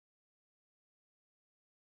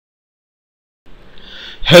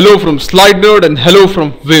Hello from slidenerd and hello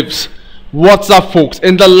from Vibs. What's up folks?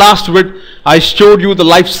 In the last vid I showed you the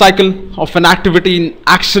life cycle of an activity in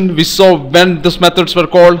action. We saw when these methods were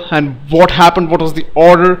called and what happened, what was the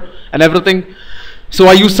order and everything. So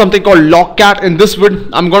I used something called logcat. In this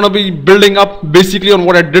vid I'm gonna be building up basically on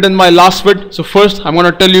what I did in my last vid. So first I'm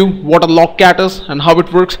gonna tell you what a logcat is and how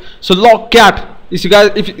it works. So logcat,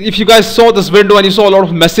 if you guys saw this window and you saw a lot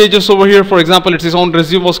of messages over here, for example, it says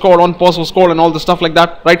onResume was called, onPause was called, and all the stuff like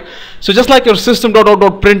that, right? So just like your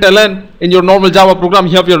system.out.println in your normal Java program,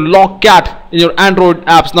 you have your logcat in your Android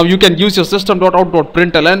apps. Now you can use your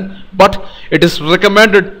system.out.println, but it is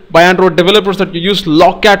recommended by Android developers that you use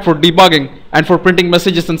logcat for debugging and for printing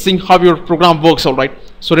messages and seeing how your program works. All right.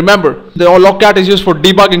 So remember, the logcat is used for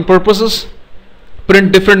debugging purposes.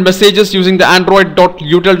 Print different messages using the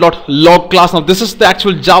android.util.log class. Now this is the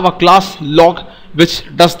actual Java class log which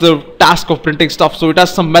does the task of printing stuff. So it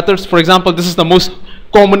has some methods. For example, this is the most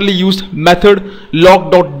commonly used method,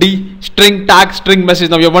 log.d string tag string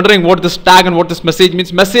message. Now you're wondering what this tag and what this message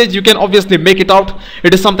means. Message, you can obviously make it out.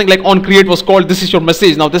 It is something like onCreate was called, this is your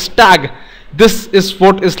message. Now this tag, this is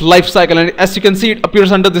what is lifecycle, and as you can see it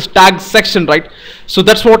appears under this tag section, right? So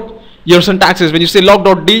that's what your syntax is. When you say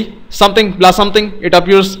log.d something plus something, it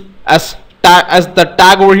appears as the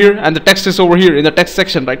tag over here and the text is over here in the text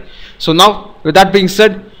section, right? So now with that being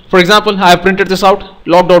said, for example, I have printed this out,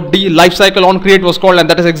 log.d lifecycle onCreate was called, and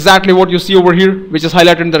that is exactly what you see over here, which is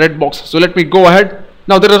highlighted in the red box. So let me go ahead.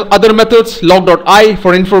 Now there are other methods, log.i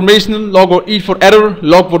for informational, log.e for error,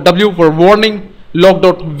 log.w for warning,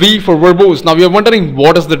 log.v for verbose. Now you're wondering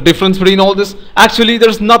what is the difference between all this. Actually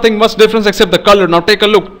there's nothing much difference except the color. Now take a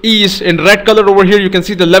look, E is in red color over here. You can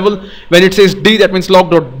see the level. When it says D, that means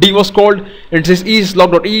log.d was called. It says E is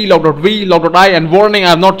log.e, log.v, log.i, and warning I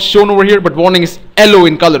have not shown over here, but warning is yellow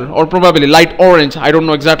in color or probably light orange. I don't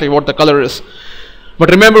know exactly what the color is.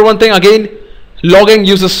 But remember one thing again, logging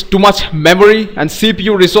uses too much memory and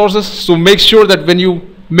CPU resources, so make sure that when you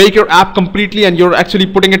make your app completely and you're actually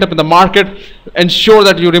putting it up in the market, ensure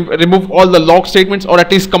that you remove all the log statements or at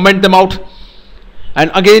least comment them out. And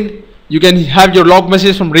again, you can have your log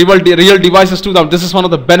messages from real devices too. Now this is one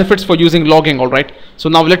of the benefits for using logging. All right, so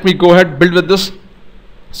now let me go ahead build with this.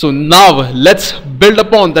 So now let's build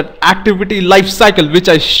upon that activity life cycle which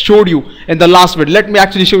I showed you in the last video. Let me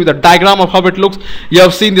actually show you the diagram of how it looks. You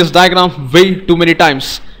have seen this diagram way too many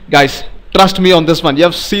times, guys. Trust me on this one. You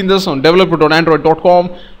have seen this on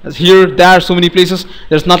developer.android.com. Here, there, so many places.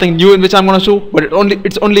 There's nothing new in which I'm going to show, but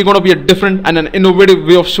it's only going to be a different and an innovative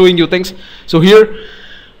way of showing you things. So here,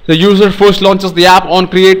 the user first launches the app,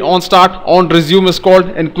 onCreate, onStart, onResume is called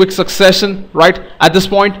in quick succession, right? At this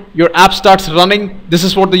point, your app starts running. This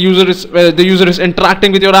is what the user is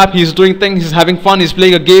interacting with your app. He's doing things, he's having fun, he's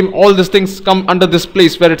playing a game. All these things come under this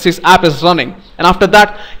place where it says app is running. And after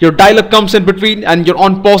that, your dialog comes in between and your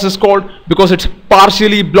onPause is called because it's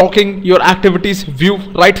partially blocking your activities view,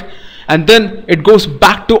 right? And then it goes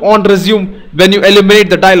back to onResume when you eliminate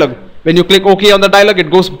the dialog. When you click OK on the dialog, it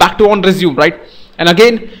goes back to onResume, right? And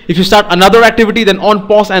again, if you start another activity, then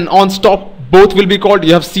onPause and onStop both will be called.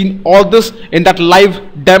 You have seen all this in that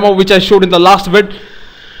live demo which I showed in the last vid.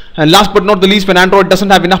 And last but not the least, when Android doesn't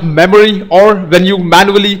have enough memory or when you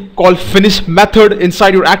manually call finish method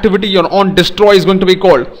inside your activity, your onDestroy is going to be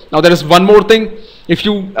called. Now there is one more thing. If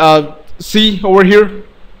you see over here,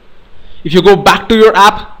 if you go back to your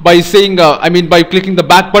app by saying, by clicking the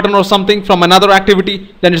back button or something from another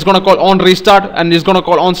activity, then it's going to call onRestart and it's going to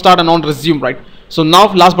call onStart and onResume, right? So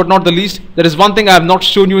now, last but not the least, there is one thing I have not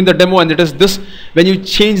shown you in the demo, and it is this. When you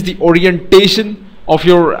change the orientation of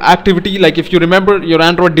your activity, like if you remember, your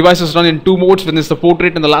Android devices run in two modes. When it's the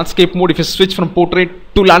portrait and the landscape mode, if you switch from portrait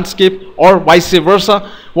to landscape or vice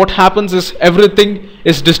versa, what happens is everything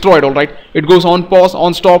is destroyed. All right, it goes on pause,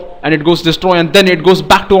 on stop, and it goes destroy, and then it goes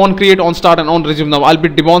back to onCreate, onStart, and onResume. Now I'll be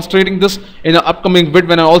demonstrating this in an upcoming vid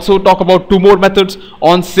when I also talk about two more methods,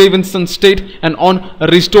 on save instance state and on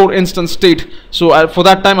restore instance state. So for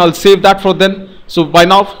that time, I'll save that for then. So by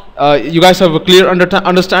now, you guys have a clear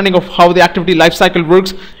understanding of how the activity lifecycle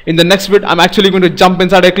works. In the next vid, I'm actually going to jump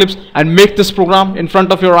inside Eclipse and make this program in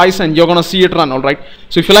front of your eyes, and you're going to see it run. All right.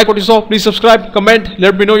 So if you like what you saw, please subscribe, comment,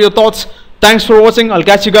 let me know your thoughts. Thanks for watching. I'll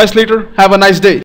catch you guys later. Have a nice day.